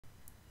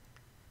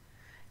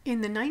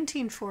In the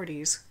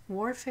 1940s,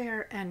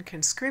 warfare and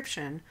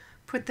conscription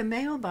put the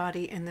male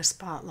body in the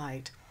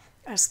spotlight,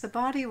 as the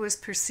body was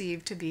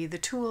perceived to be the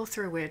tool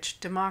through which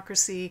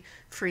democracy,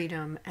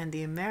 freedom, and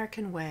the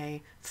American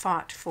way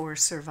fought for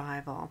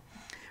survival.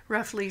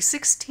 Roughly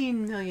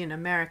 16 million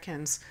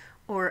Americans,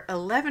 or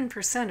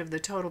 11% of the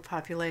total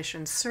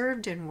population,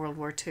 served in World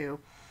War II,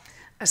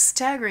 a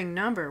staggering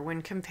number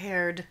when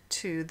compared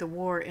to the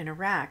war in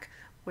Iraq,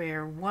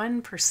 where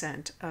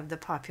 1% of the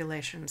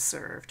population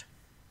served.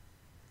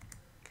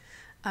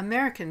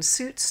 American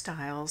suit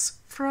styles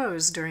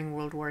froze during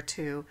World War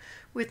II,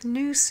 with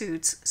new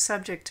suits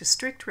subject to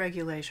strict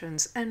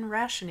regulations and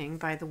rationing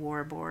by the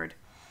War Board.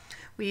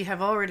 We have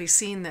already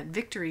seen that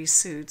victory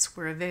suits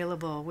were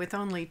available with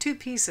only 2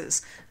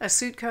 pieces, a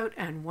suit coat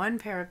and 1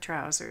 pair of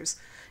trousers.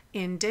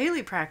 In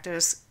daily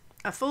practice,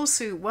 a full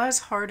suit was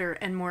harder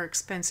and more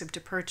expensive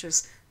to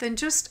purchase than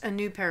just a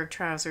new pair of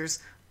trousers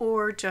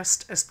or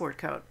just a sport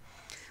coat.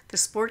 The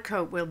sport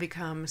coat will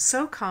become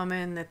so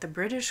common that the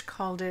British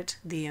called it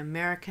the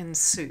American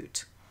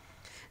suit.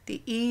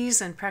 The ease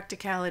and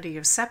practicality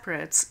of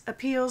separates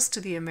appeals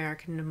to the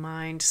American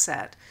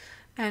mindset,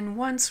 and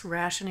once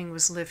rationing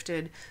was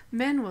lifted,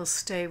 men will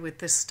stay with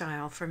this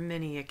style for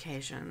many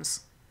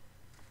occasions.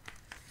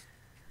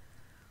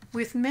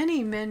 With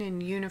many men in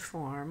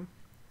uniform,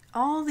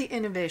 all the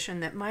innovation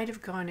that might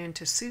have gone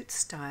into suit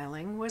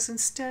styling was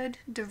instead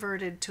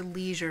diverted to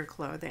leisure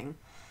clothing.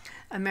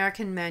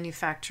 American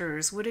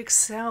manufacturers would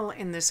excel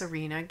in this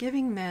arena,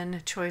 giving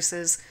men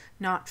choices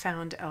not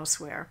found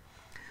elsewhere.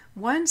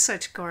 One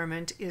such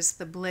garment is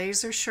the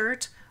blazer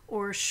shirt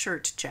or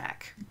shirt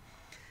jack.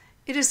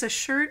 It is a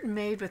shirt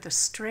made with a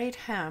straight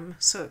hem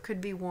so it could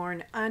be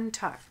worn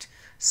untucked,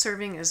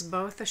 serving as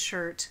both a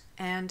shirt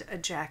and a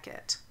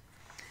jacket.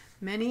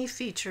 Many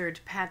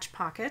featured patch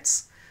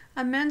pockets,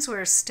 a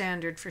menswear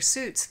standard for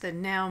suits that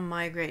now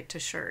migrate to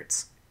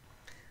shirts.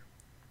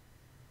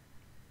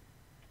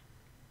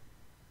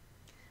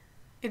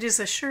 It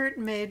is a shirt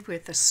made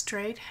with a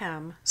straight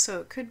hem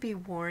so it could be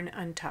worn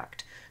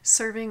untucked,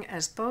 serving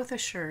as both a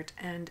shirt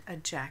and a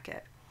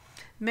jacket.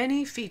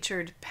 Many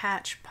featured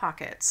patch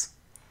pockets.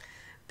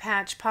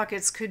 Patch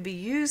pockets could be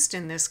used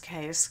in this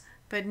case,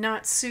 but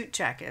not suit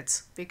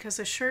jackets, because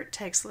a shirt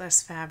takes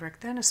less fabric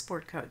than a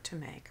sport coat to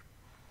make.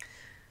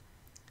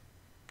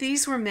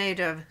 These were made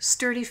of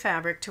sturdy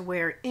fabric to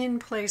wear in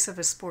place of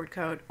a sport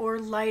coat or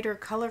lighter,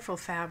 colorful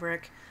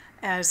fabric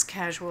as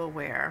casual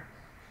wear.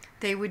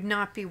 They would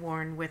not be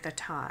worn with a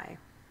tie.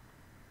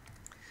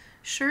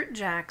 Shirt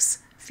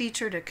jacks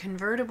featured a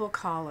convertible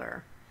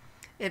collar.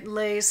 It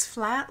lays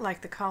flat like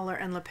the collar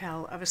and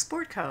lapel of a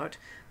sport coat,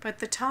 but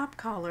the top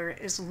collar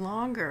is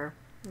longer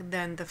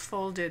than the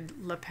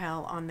folded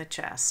lapel on the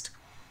chest.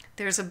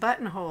 There's a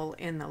buttonhole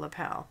in the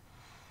lapel.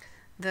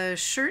 The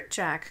shirt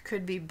jack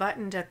could be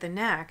buttoned at the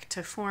neck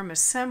to form a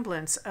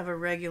semblance of a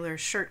regular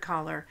shirt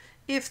collar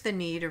if the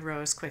need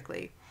arose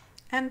quickly,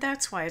 and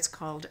that's why it's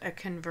called a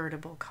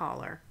convertible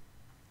collar.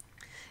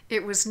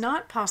 It was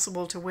not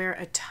possible to wear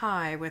a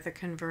tie with a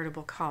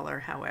convertible collar,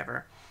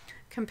 however.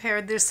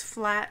 Compare this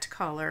flat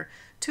collar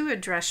to a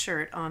dress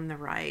shirt on the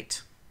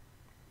right.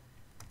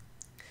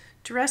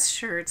 Dress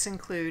shirts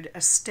include a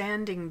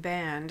standing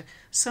band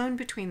sewn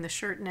between the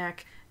shirt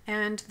neck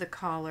and the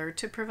collar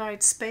to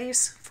provide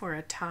space for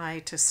a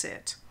tie to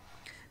sit.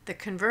 The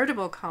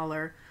convertible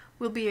collar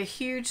will be a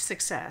huge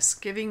success,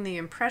 giving the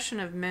impression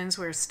of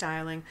menswear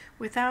styling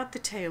without the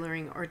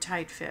tailoring or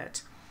tight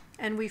fit,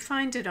 and we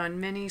find it on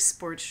many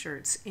sports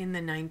shirts in the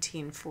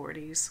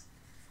 1940s.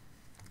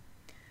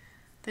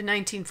 The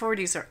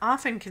 1940s are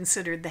often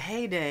considered the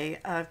heyday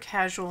of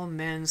casual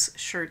men's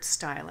shirt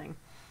styling.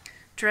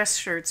 Dress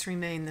shirts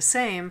remain the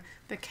same,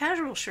 but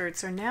casual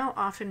shirts are now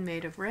often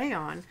made of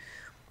rayon,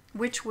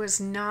 which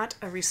was not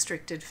a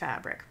restricted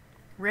fabric.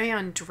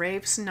 Rayon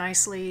drapes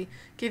nicely,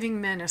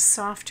 giving men a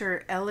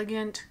softer,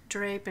 elegant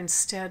drape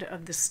instead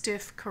of the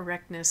stiff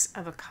correctness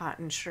of a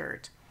cotton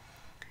shirt.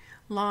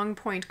 Long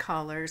point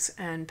collars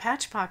and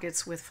patch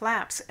pockets with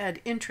flaps add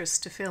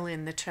interest to fill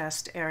in the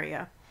chest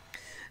area.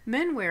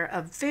 Men wear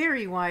a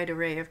very wide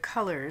array of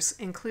colors,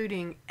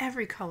 including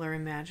every color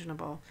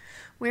imaginable.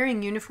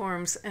 Wearing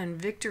uniforms and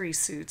victory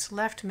suits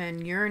left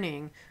men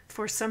yearning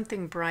for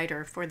something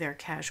brighter for their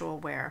casual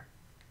wear.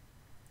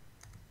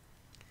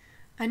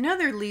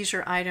 Another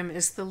leisure item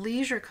is the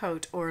leisure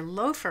coat, or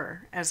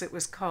loafer, as it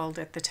was called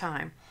at the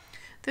time.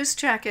 This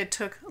jacket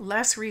took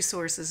less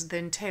resources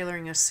than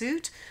tailoring a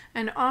suit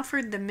and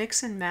offered the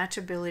mix and match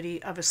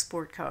ability of a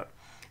sport coat.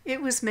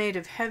 It was made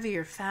of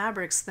heavier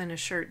fabrics than a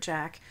shirt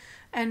jack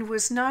and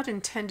was not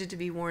intended to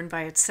be worn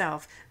by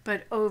itself,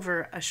 but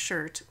over a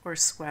shirt or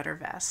sweater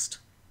vest.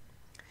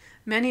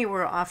 Many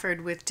were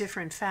offered with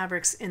different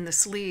fabrics in the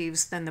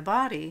sleeves than the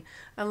body,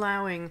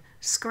 allowing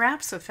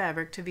scraps of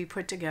fabric to be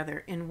put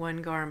together in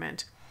one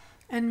garment.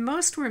 And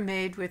most were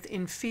made with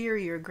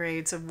inferior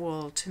grades of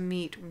wool to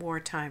meet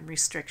wartime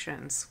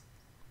restrictions.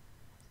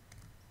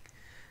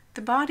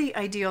 The body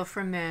ideal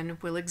for men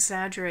will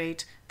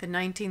exaggerate the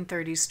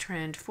 1930s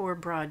trend for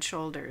broad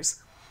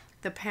shoulders.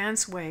 The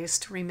pants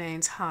waist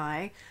remains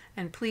high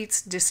and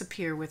pleats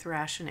disappear with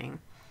rationing.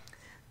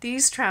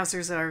 These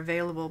trousers are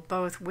available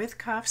both with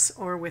cuffs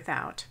or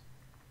without.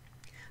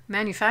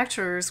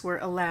 Manufacturers were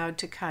allowed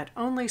to cut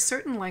only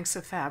certain lengths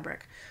of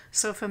fabric,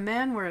 so if a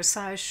man were a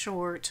size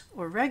short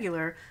or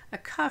regular, a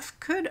cuff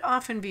could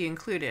often be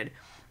included.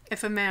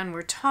 If a man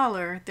were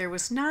taller, there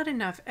was not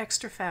enough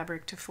extra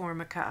fabric to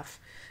form a cuff.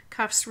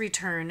 Cuffs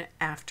return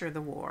after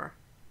the war.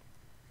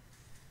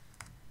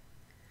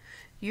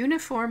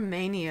 Uniform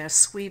mania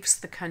sweeps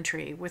the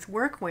country, with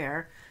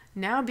workwear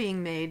now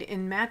being made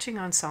in matching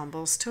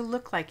ensembles to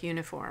look like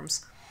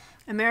uniforms.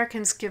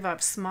 Americans give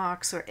up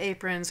smocks or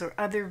aprons or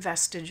other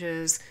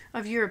vestiges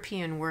of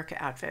European work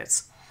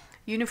outfits.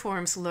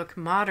 Uniforms look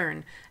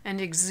modern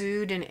and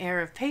exude an air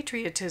of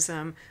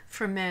patriotism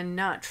for men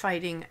not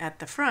fighting at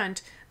the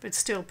front, but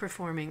still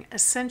performing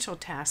essential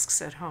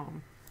tasks at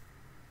home.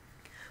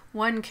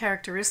 One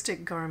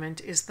characteristic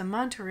garment is the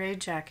Monterey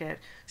jacket,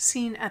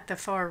 seen at the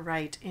far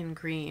right in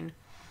green.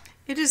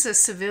 It is a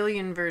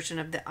civilian version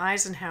of the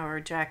Eisenhower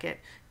jacket,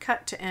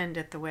 cut to end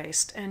at the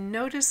waist, and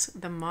notice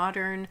the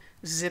modern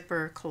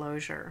zipper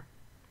closure.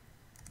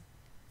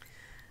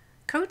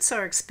 Coats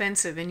are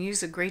expensive and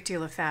use a great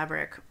deal of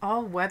fabric.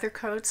 All weather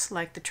coats,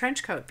 like the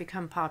trench coat,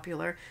 become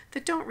popular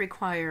that don't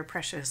require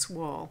precious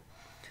wool.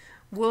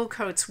 Wool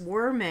coats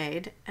were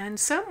made, and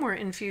some were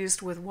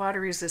infused with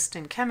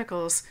water-resistant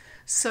chemicals,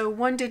 so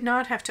one did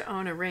not have to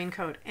own a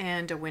raincoat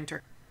and a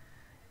winter.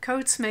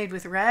 Coats made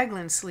with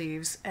raglan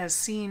sleeves, as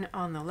seen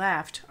on the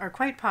left, are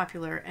quite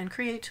popular and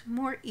create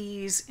more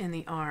ease in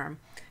the arm,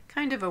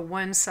 kind of a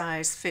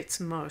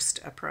one-size-fits-most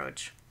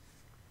approach.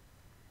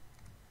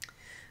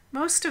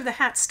 Most of the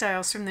hat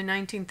styles from the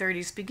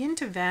 1930s begin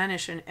to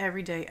vanish in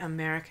everyday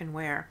American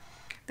wear.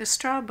 The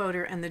straw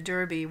boater and the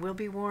derby will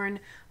be worn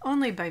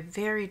only by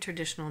very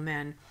traditional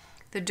men.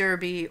 The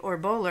derby or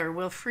bowler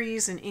will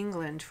freeze in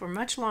England for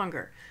much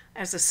longer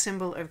as a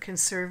symbol of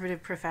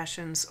conservative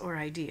professions or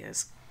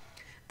ideas.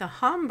 The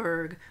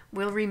Homburg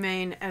will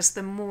remain as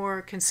the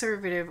more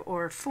conservative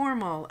or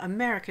formal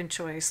American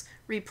choice,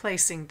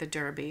 replacing the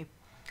derby.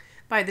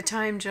 By the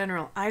time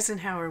General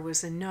Eisenhower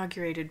was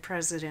inaugurated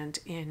president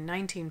in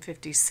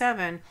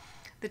 1957,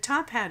 the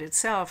top hat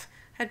itself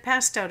had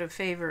passed out of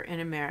favor in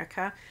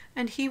America,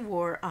 and he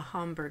wore a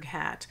Homburg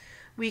hat.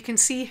 We can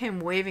see him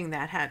waving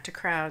that hat to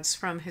crowds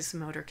from his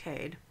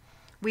motorcade.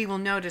 We will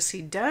notice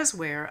he does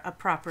wear a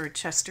proper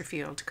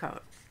Chesterfield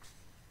coat.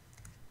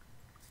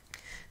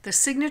 The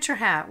signature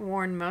hat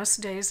worn most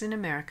days in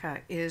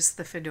America is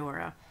the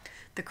fedora.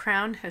 The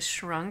crown has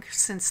shrunk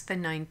since the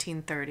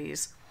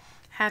 1930s.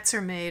 Hats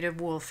are made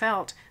of wool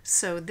felt,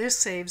 so this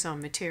saves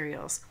on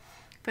materials.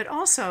 But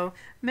also,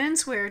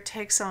 menswear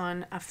takes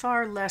on a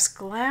far less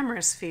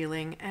glamorous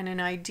feeling, and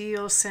an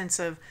ideal sense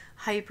of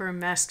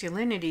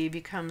hyper-masculinity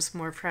becomes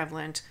more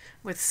prevalent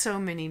with so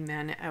many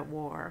men at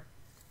war.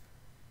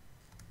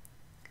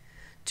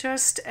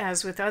 Just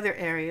as with other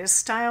areas,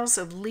 styles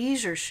of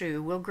leisure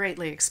shoe will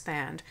greatly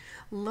expand.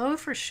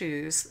 Loafer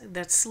shoes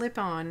that slip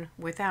on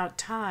without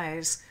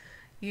ties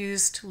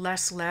used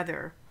less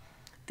leather.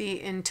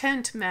 The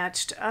intent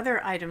matched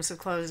other items of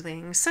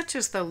clothing, such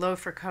as the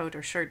loafer coat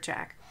or shirt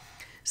jack.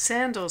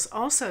 Sandals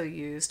also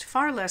used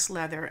far less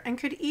leather and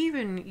could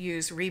even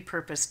use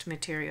repurposed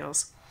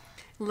materials.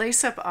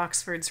 Lace-up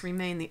Oxfords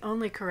remain the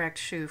only correct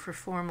shoe for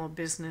formal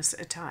business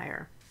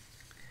attire.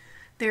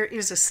 There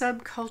is a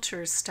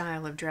subculture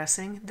style of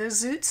dressing, the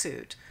zoot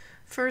suit,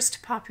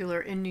 first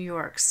popular in New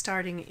York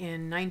starting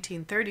in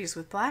 1930s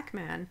with black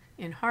men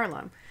in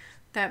Harlem,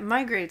 that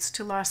migrates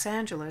to Los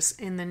Angeles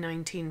in the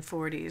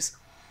 1940s.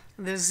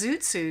 The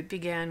zoot suit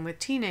began with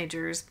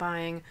teenagers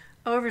buying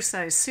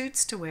oversized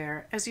suits to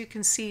wear, as you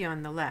can see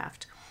on the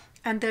left,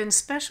 and then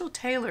special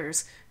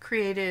tailors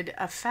created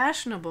a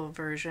fashionable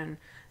version,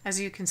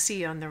 as you can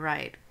see on the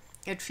right.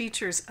 It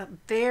features a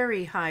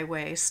very high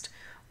waist,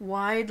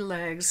 wide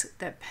legs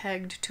that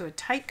pegged to a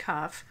tight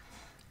cuff,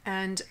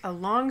 and a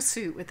long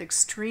suit with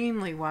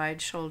extremely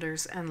wide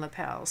shoulders and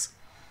lapels.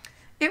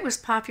 It was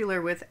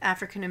popular with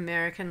African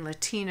American,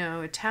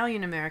 Latino,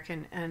 Italian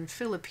American, and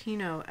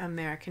Filipino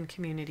American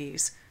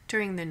communities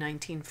during the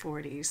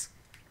 1940s.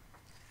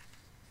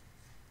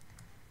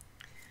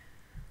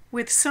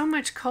 With so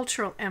much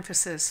cultural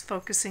emphasis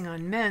focusing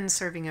on men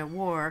serving at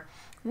war,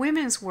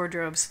 women's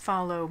wardrobes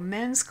follow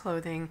men's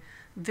clothing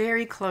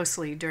very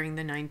closely during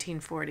the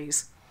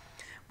 1940s.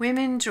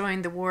 Women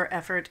joined the war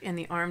effort in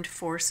the armed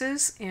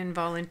forces, in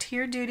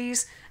volunteer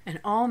duties,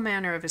 and all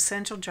manner of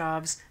essential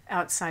jobs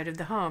outside of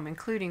the home,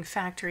 including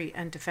factory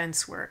and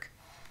defense work.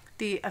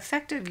 The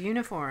effective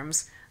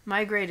uniforms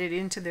migrated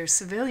into their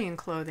civilian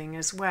clothing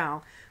as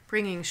well,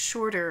 bringing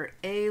shorter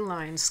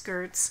A-line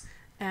skirts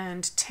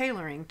and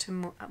tailoring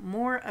to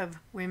more of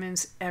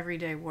women's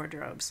everyday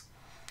wardrobes.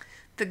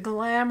 The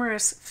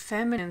glamorous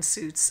feminine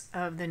suits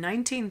of the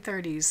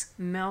 1930s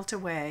melt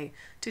away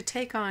to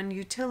take on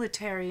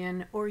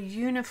utilitarian or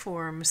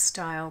uniform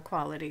style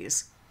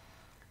qualities.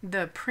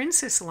 The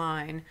princess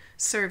line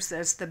serves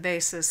as the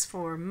basis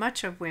for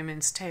much of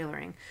women's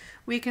tailoring.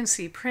 We can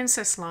see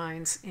princess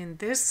lines in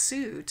this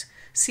suit,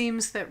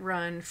 seams that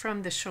run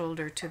from the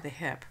shoulder to the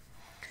hip.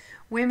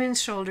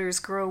 Women's shoulders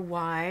grow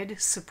wide,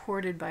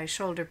 supported by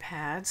shoulder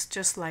pads,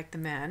 just like the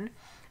men,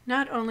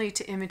 not only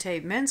to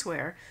imitate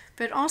menswear,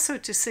 but also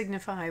to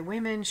signify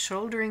women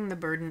shouldering the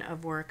burden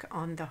of work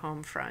on the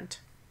home front.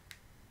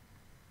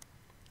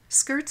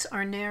 Skirts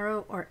are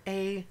narrow or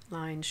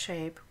A-line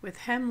shape, with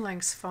hem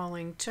lengths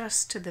falling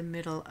just to the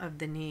middle of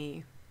the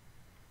knee.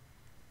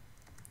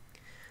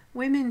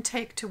 Women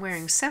take to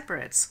wearing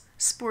separates,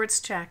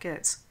 sports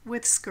jackets,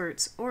 with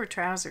skirts or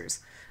trousers.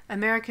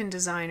 American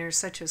designers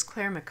such as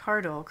Claire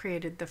McCardell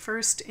created the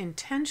first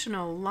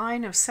intentional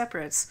line of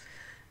separates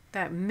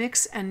that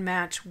mix and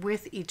match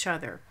with each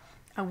other.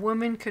 A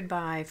woman could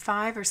buy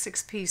 5 or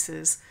 6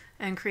 pieces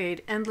and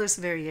create endless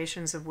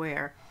variations of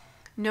wear.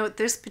 Note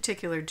this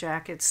particular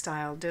jacket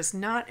style does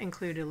not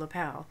include a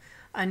lapel,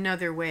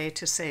 another way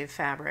to save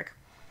fabric.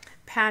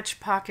 Patch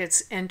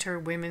pockets enter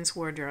women's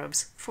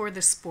wardrobes for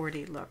the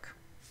sporty look.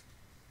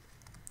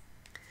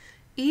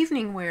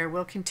 Evening wear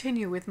will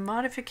continue with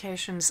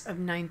modifications of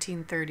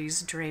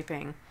 1930s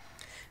draping.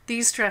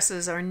 These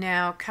dresses are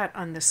now cut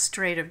on the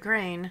straight of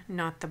grain,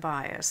 not the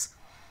bias.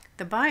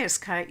 The bias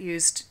cut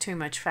used too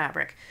much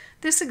fabric.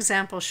 This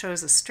example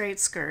shows a straight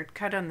skirt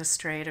cut on the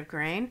straight of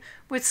grain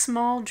with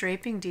small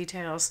draping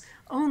details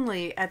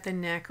only at the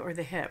neck or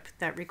the hip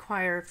that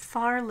require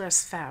far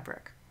less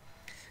fabric.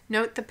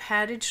 Note the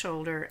padded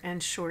shoulder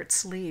and short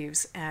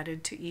sleeves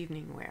added to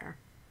evening wear.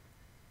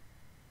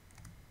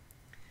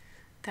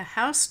 The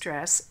house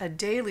dress, a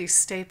daily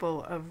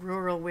staple of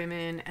rural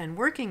women and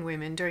working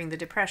women during the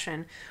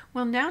Depression,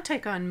 will now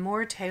take on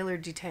more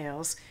tailored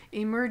details,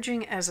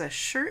 emerging as a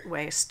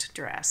shirtwaist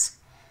dress.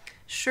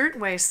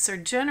 Shirtwaists are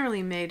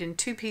generally made in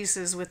 2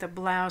 pieces with a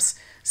blouse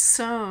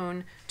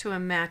sewn to a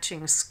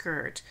matching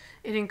skirt.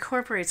 It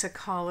incorporates a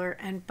collar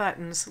and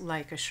buttons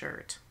like a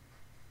shirt.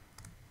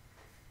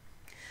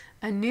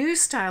 A new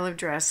style of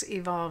dress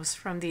evolves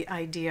from the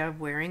idea of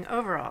wearing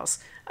overalls,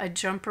 a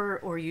jumper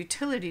or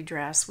utility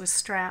dress with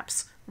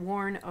straps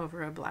worn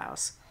over a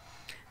blouse.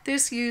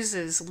 This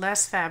uses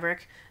less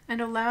fabric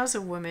and allows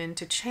a woman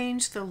to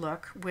change the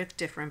look with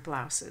different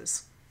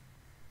blouses.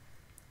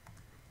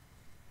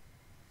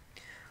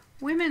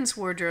 Women's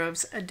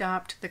wardrobes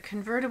adopt the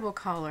convertible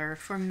collar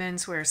for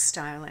menswear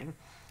styling.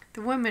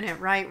 The woman at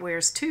right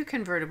wears 2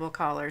 convertible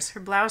collars. Her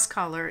blouse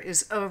collar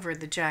is over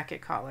the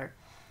jacket collar.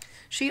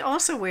 She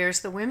also wears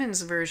the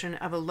women's version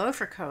of a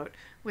loafer coat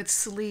with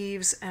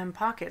sleeves and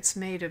pockets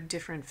made of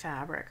different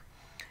fabric.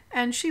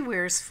 And she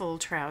wears full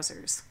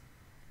trousers.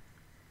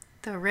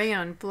 The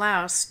rayon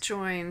blouse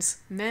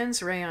joins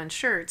men's rayon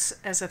shirts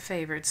as a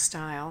favorite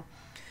style.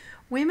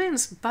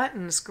 Women's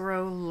buttons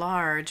grow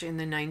large in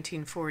the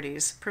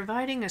 1940s,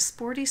 providing a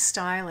sporty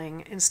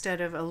styling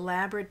instead of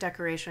elaborate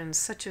decorations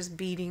such as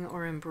beading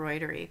or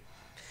embroidery.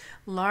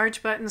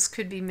 Large buttons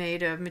could be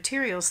made of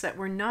materials that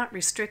were not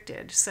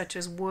restricted, such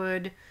as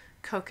wood,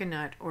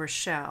 coconut, or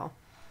shell.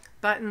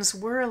 Buttons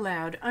were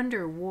allowed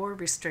under war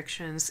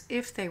restrictions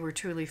if they were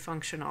truly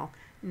functional,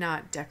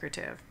 not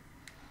decorative.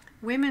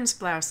 Women's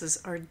blouses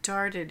are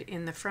darted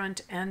in the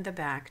front and the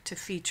back to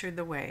feature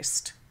the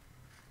waist.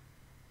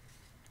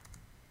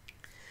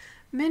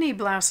 Many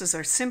blouses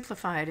are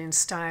simplified in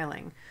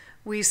styling.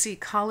 We see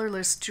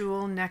collarless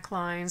jewel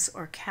necklines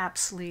or cap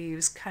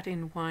sleeves cut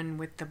in one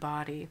with the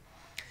body.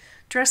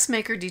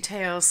 Dressmaker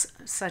details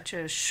such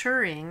as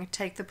shirring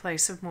take the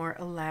place of more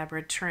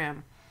elaborate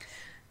trim.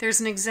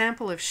 There's an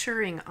example of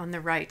shirring on the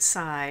right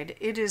side.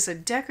 It is a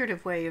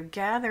decorative way of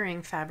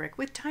gathering fabric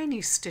with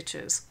tiny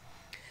stitches.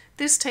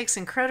 This takes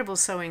incredible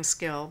sewing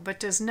skill but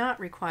does not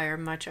require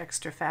much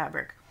extra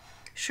fabric.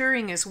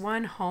 Shirring is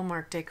one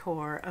hallmark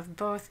decor of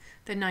both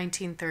the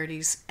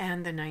 1930s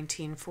and the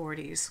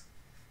 1940s.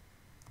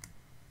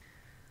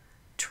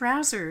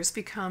 Trousers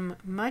become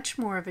much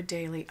more of a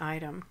daily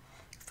item.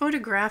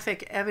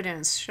 Photographic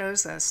evidence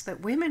shows us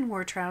that women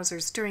wore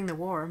trousers during the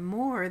war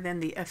more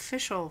than the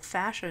official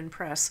fashion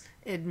press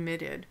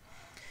admitted.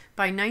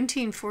 By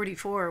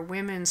 1944,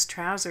 women's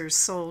trousers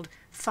sold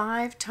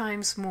 5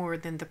 times more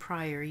than the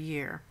prior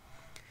year.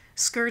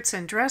 Skirts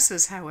and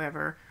dresses,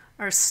 however,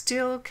 are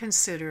still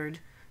considered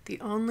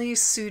the only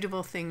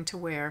suitable thing to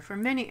wear for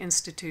many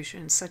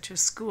institutions such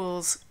as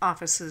schools,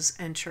 offices,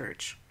 and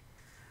church.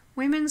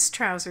 Women's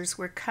trousers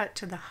were cut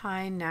to the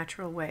high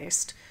natural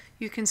waist.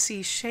 You can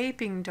see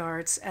shaping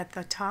darts at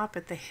the top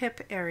at the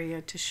hip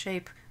area to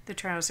shape the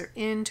trouser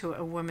into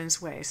a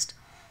woman's waist.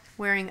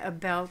 Wearing a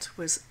belt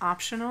was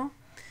optional,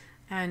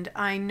 and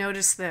I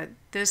noticed that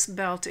this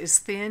belt is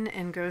thin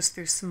and goes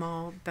through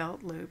small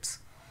belt loops.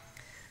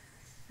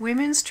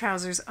 Women's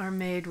trousers are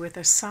made with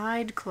a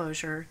side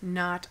closure,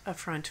 not a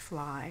front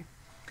fly.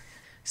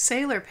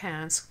 Sailor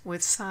pants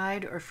with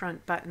side or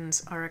front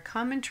buttons are a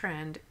common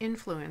trend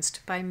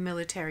influenced by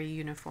military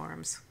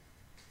uniforms.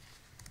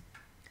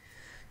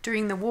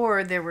 During the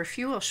war, there were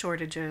fuel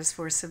shortages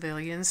for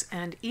civilians,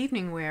 and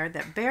evening wear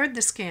that bared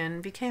the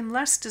skin became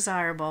less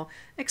desirable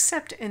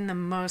except in the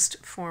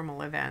most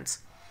formal events.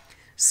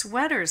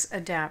 Sweaters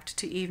adapt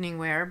to evening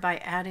wear by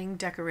adding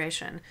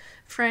decoration.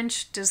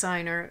 French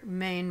designer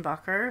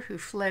Mainbacher, who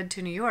fled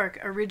to New York,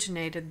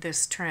 originated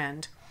this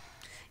trend.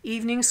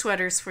 Evening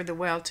sweaters for the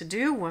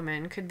well-to-do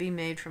woman could be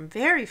made from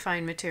very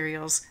fine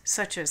materials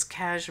such as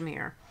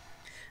cashmere.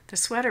 The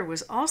sweater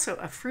was also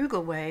a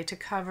frugal way to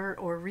cover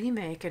or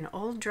remake an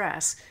old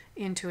dress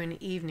into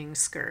an evening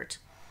skirt.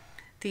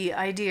 The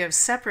idea of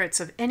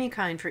separates of any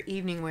kind for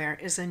evening wear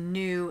is a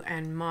new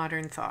and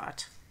modern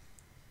thought.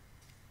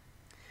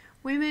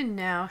 Women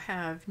now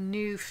have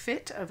new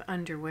fit of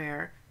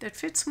underwear that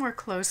fits more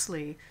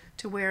closely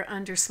to wear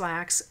under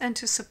slacks and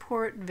to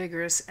support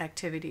vigorous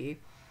activity.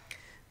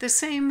 The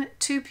same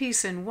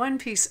two-piece and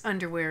one-piece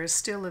underwear is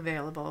still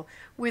available,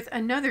 with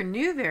another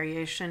new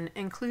variation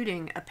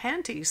including a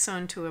panty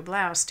sewn to a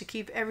blouse to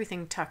keep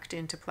everything tucked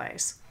into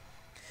place.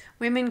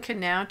 Women can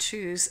now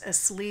choose a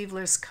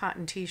sleeveless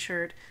cotton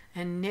t-shirt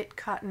and knit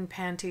cotton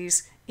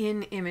panties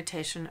in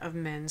imitation of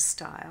men's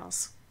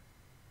styles.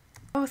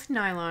 Both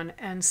nylon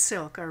and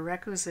silk are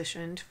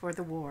requisitioned for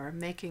the war,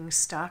 making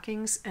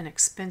stockings an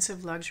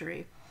expensive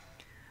luxury.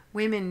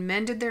 Women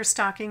mended their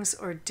stockings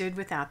or did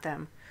without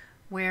them,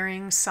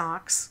 wearing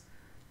socks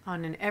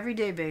on an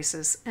everyday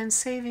basis and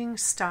saving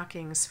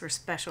stockings for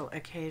special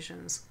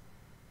occasions.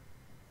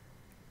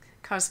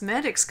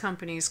 Cosmetics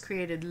companies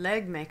created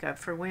leg makeup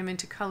for women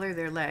to color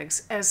their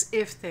legs as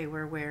if they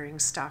were wearing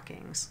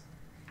stockings.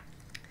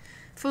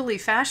 Fully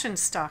fashioned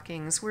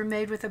stockings were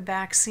made with a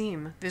back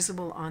seam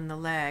visible on the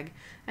leg,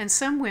 and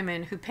some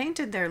women who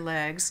painted their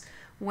legs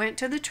went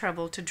to the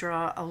trouble to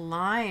draw a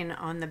line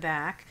on the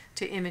back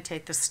to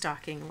imitate the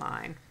stocking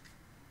line.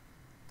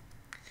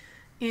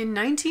 In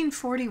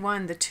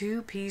 1941, the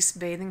two-piece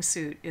bathing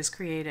suit is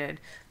created,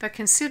 but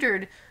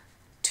considered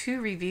too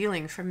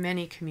revealing for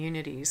many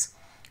communities.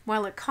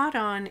 While it caught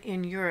on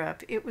in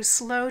Europe, it was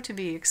slow to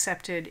be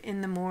accepted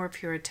in the more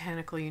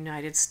puritanical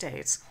United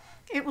States.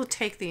 It will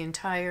take the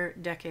entire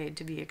decade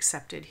to be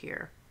accepted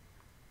here.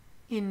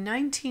 In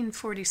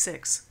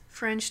 1946,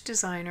 French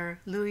designer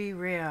Louis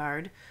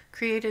Réard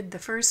created the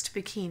first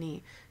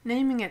bikini,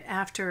 naming it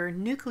after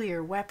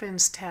nuclear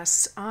weapons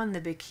tests on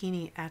the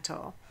Bikini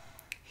Atoll.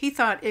 He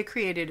thought it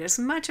created as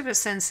much of a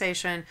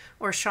sensation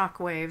or shock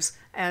waves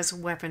as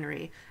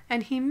weaponry,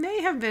 and he may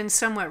have been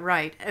somewhat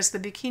right, as the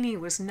bikini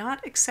was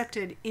not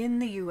accepted in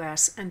the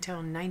US until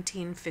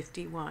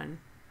 1951.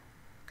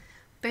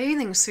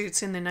 Bathing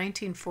suits in the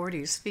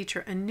 1940s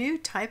feature a new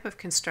type of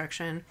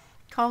construction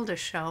called a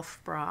shelf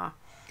bra.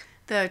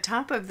 The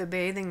top of the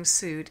bathing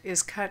suit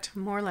is cut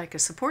more like a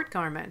support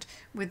garment,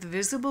 with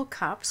visible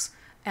cups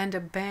and a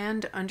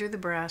band under the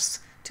breasts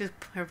to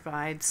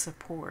provide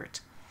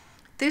support.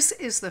 This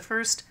is the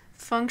first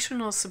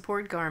functional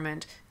support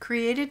garment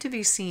created to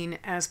be seen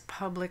as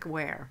public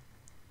wear,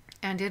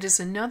 and it is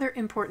another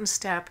important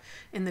step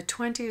in the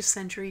 20th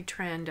century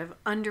trend of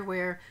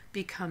underwear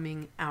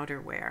becoming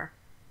outerwear.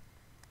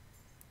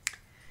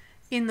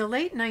 In the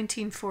late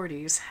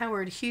 1940s,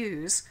 Howard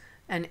Hughes,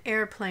 an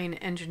airplane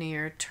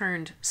engineer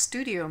turned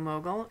studio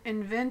mogul,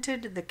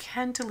 invented the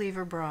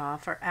cantilever bra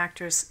for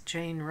actress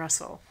Jane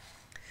Russell.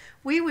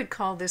 We would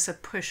call this a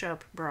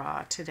push-up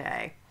bra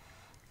today.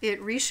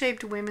 It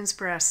reshaped women's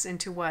breasts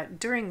into what,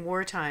 during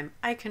wartime,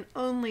 I can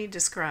only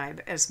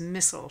describe as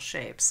missile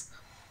shapes.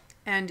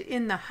 And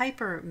in the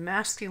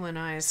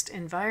hyper-masculinized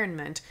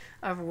environment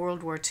of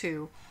World War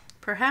II,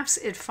 perhaps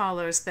it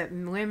follows that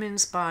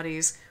women's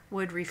bodies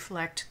would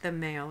reflect the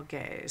male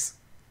gaze.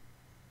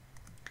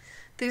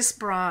 This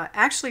bra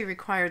actually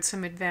required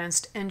some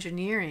advanced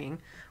engineering,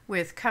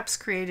 with cups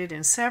created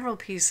in several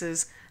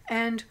pieces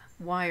and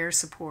wire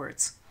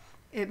supports.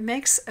 It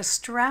makes a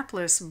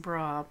strapless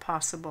bra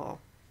possible.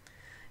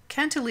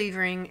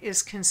 Cantilevering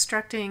is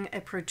constructing a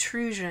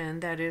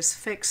protrusion that is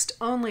fixed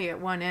only at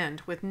one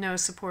end with no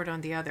support on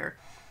the other.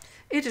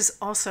 It is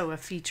also a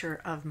feature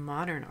of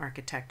modern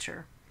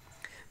architecture.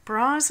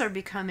 Bras are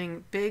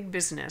becoming big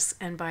business,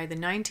 and by the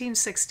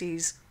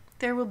 1960s,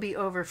 there will be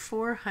over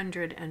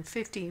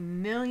 $450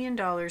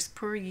 million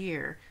per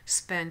year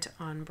spent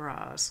on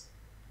bras.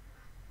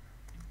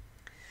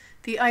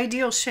 The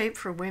ideal shape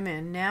for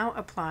women now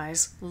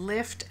applies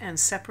lift and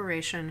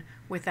separation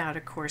without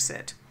a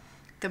corset.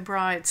 The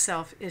bra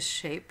itself is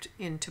shaped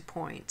into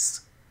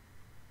points.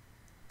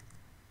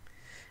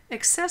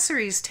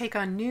 Accessories take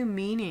on new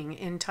meaning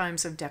in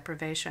times of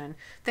deprivation.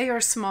 They are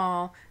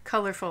small,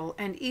 colorful,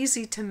 and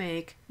easy to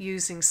make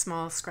using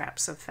small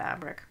scraps of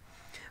fabric.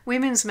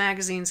 Women's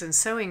magazines and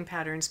sewing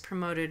patterns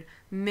promoted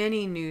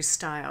many new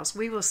styles.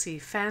 We will see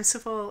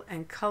fanciful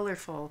and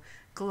colorful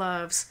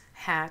gloves,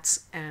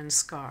 hats, and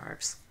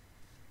scarves.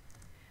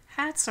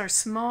 Hats are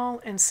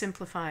small and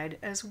simplified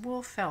as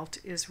wool felt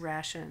is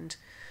rationed.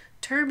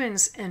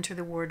 Turbans enter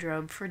the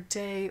wardrobe for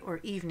day or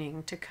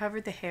evening to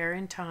cover the hair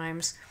in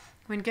times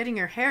when getting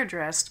your hair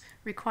dressed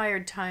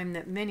required time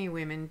that many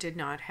women did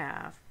not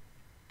have.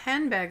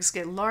 Handbags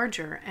get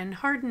larger and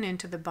harden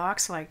into the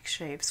box-like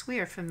shapes we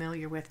are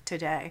familiar with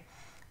today.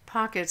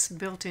 Pockets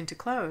built into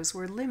clothes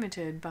were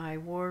limited by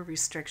war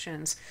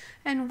restrictions,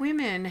 and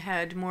women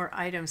had more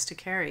items to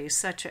carry,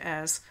 such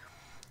as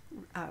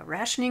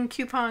rationing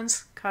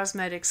coupons,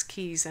 cosmetics,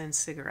 keys, and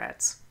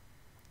cigarettes.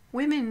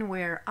 Women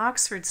wear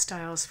Oxford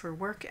styles for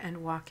work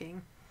and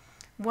walking.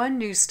 One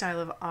new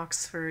style of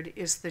Oxford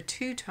is the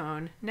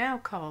two-tone, now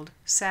called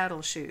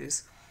saddle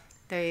shoes.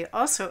 They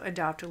also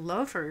adopt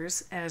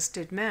loafers, as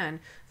did men,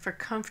 for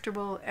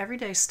comfortable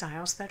everyday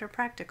styles that are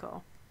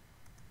practical.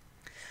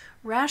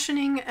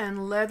 Rationing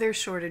and leather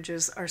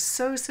shortages are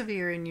so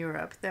severe in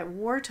Europe that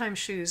wartime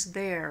shoes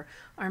there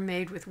are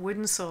made with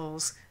wooden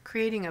soles,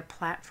 creating a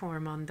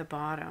platform on the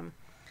bottom.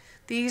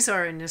 These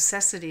are a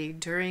necessity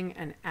during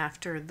and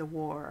after the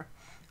war.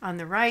 On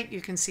the right,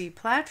 you can see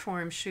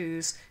platform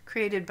shoes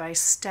created by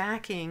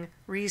stacking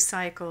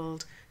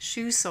recycled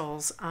shoe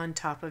soles on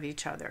top of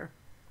each other.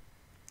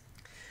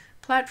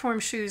 Platform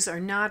shoes are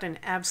not an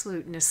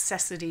absolute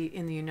necessity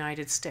in the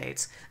United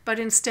States, but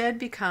instead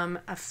become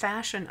a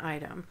fashion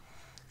item.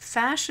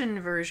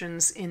 Fashion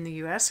versions in the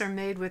US are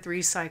made with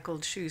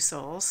recycled shoe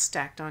soles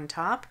stacked on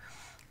top,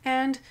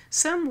 and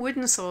some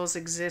wooden soles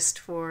exist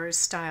for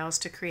styles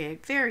to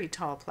create very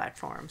tall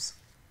platforms.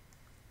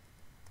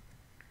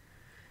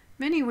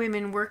 Many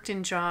women worked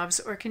in jobs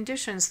or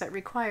conditions that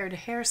required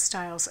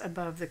hairstyles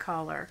above the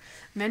collar.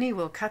 Many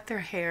will cut their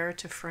hair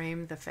to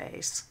frame the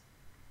face.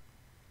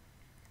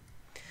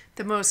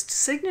 The most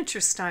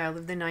signature style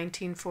of the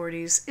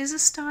 1940s is a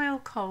style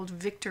called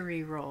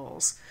Victory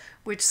rolls,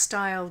 which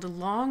styled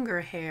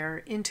longer hair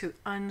into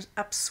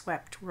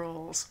upswept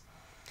rolls.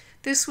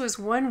 This was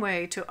one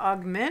way to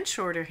augment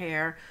shorter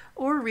hair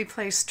or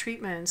replace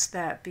treatments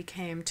that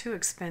became too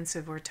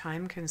expensive or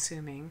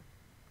time-consuming.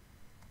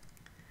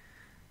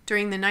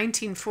 During the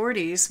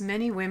 1940s,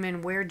 many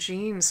women wear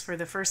jeans for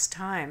the first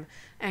time,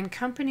 and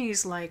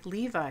companies like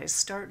Levi's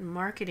start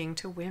marketing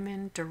to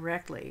women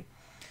directly.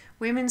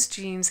 Women's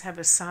jeans have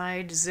a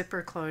side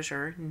zipper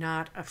closure,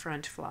 not a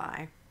front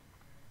fly.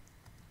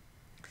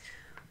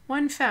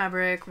 One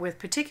fabric with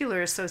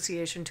particular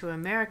association to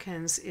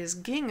Americans is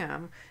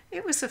gingham.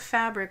 It was a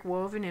fabric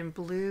woven in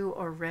blue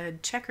or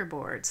red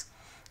checkerboards.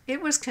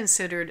 It was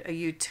considered a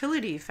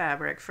utility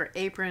fabric for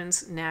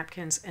aprons,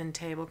 napkins, and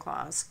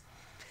tablecloths.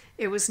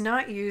 It was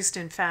not used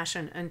in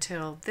fashion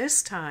until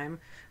this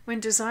time, when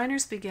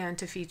designers began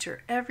to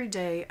feature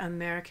everyday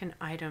American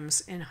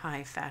items in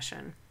high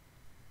fashion.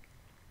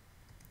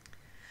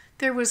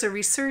 There was a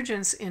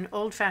resurgence in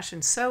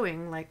old-fashioned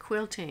sewing like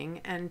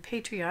quilting and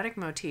patriotic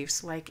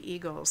motifs like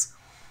eagles.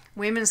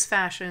 Women's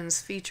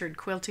fashions featured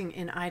quilting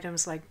in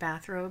items like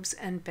bathrobes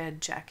and bed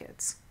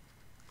jackets.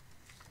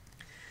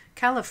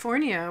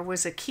 California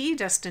was a key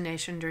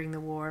destination during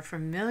the war for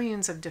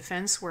millions of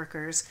defense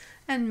workers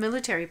and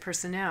military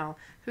personnel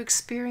who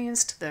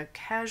experienced the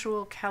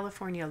casual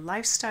California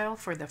lifestyle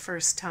for the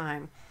first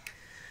time.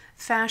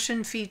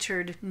 Fashion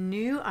featured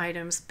new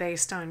items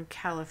based on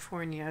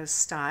California's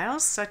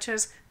styles, such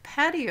as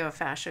patio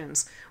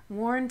fashions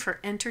worn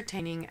for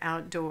entertaining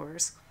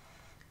outdoors.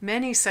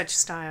 Many such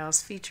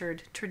styles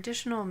featured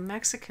traditional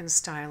Mexican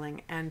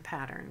styling and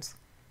patterns.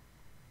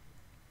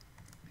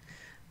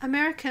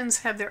 Americans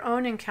have their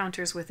own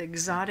encounters with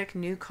exotic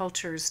new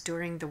cultures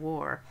during the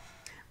war.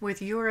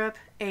 With Europe,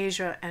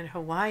 Asia, and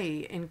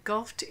Hawaii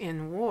engulfed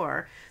in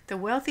war, the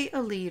wealthy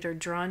elite are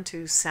drawn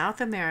to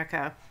South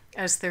America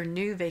as their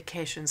new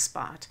vacation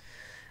spot.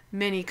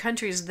 Many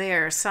countries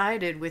there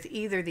sided with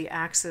either the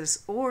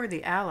Axis or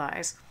the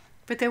Allies,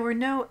 but there were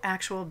no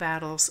actual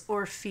battles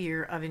or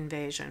fear of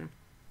invasion.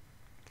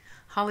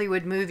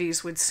 Hollywood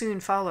movies would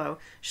soon follow,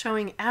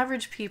 showing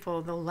average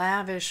people the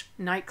lavish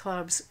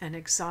nightclubs and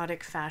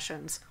exotic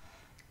fashions.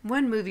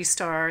 One movie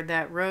star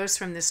that rose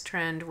from this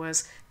trend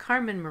was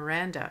Carmen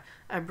Miranda,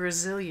 a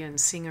Brazilian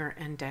singer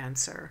and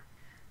dancer.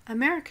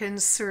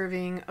 Americans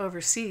serving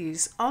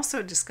overseas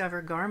also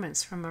discover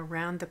garments from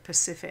around the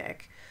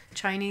Pacific,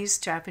 Chinese,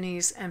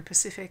 Japanese, and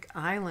Pacific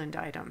Island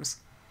items.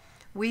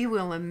 We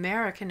will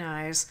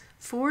Americanize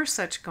 4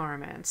 such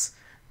garments: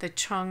 the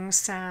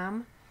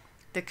cheongsam,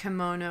 the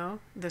kimono,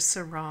 the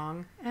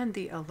sarong, and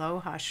the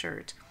aloha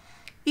shirt.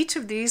 Each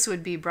of these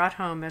would be brought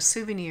home as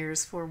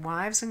souvenirs for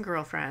wives and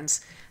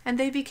girlfriends, and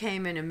they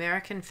became an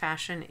American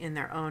fashion in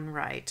their own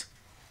right.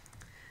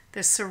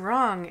 The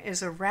sarong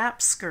is a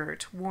wrap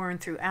skirt worn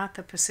throughout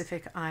the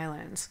Pacific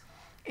Islands.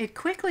 It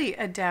quickly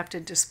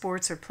adapted to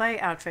sports or play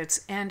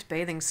outfits and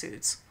bathing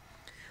suits.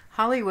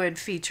 Hollywood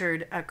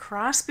featured a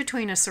cross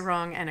between a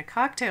sarong and a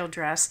cocktail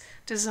dress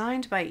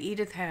designed by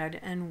Edith Head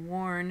and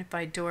worn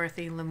by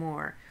Dorothy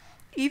Lamour.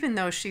 Even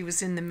though she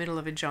was in the middle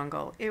of a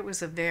jungle, it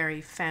was a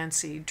very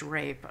fancy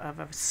drape of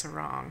a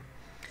sarong.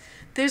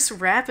 This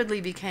rapidly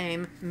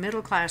became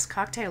middle-class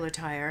cocktail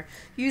attire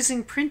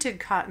using printed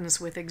cottons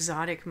with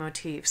exotic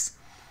motifs.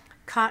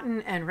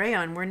 Cotton and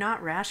rayon were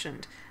not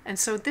rationed, and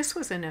so this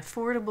was an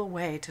affordable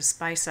way to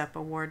spice up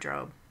a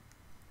wardrobe.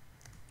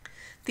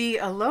 The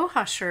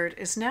aloha shirt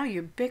is now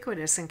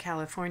ubiquitous in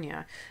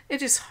California.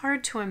 It is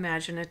hard to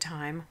imagine a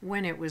time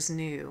when it was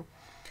new.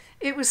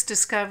 It was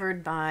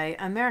discovered by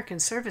American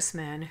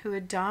servicemen who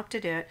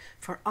adopted it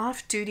for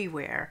off-duty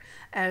wear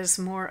as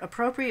more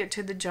appropriate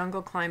to the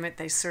jungle climate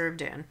they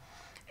served in.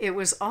 It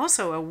was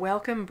also a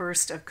welcome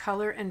burst of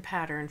color and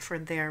pattern for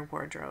their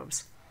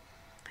wardrobes.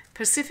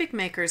 Pacific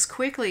makers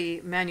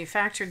quickly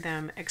manufactured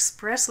them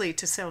expressly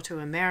to sell to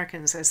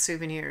Americans as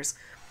souvenirs.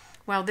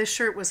 While this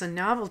shirt was a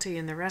novelty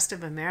in the rest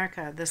of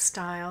America, the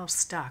style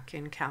stuck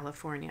in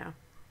California.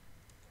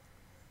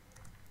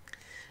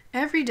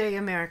 Everyday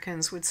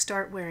Americans would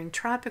start wearing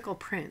tropical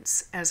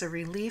prints as a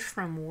relief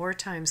from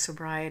wartime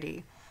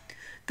sobriety.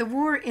 The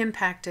war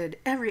impacted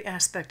every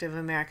aspect of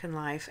American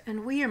life,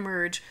 and we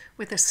emerge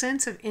with a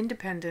sense of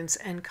independence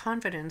and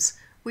confidence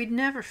we'd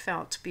never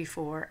felt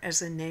before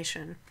as a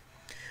nation.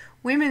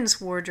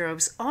 Women's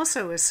wardrobes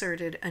also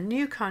asserted a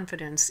new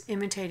confidence,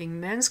 imitating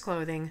men's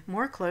clothing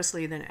more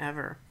closely than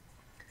ever.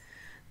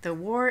 The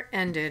war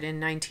ended in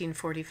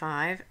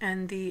 1945,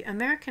 and the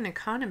American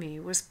economy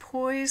was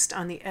poised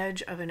on the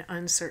edge of an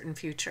uncertain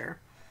future.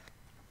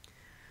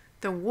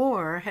 The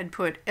war had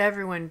put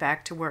everyone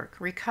back to work,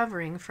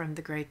 recovering from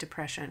the Great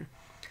Depression.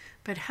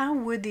 But how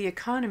would the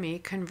economy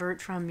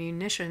convert from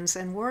munitions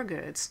and war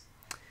goods?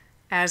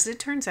 As it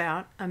turns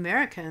out,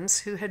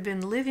 Americans who had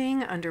been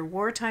living under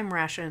wartime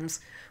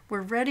rations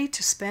were ready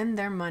to spend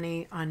their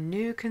money on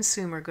new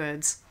consumer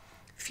goods,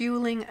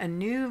 fueling a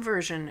new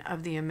version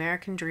of the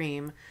American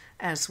dream,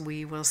 as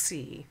we will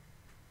see.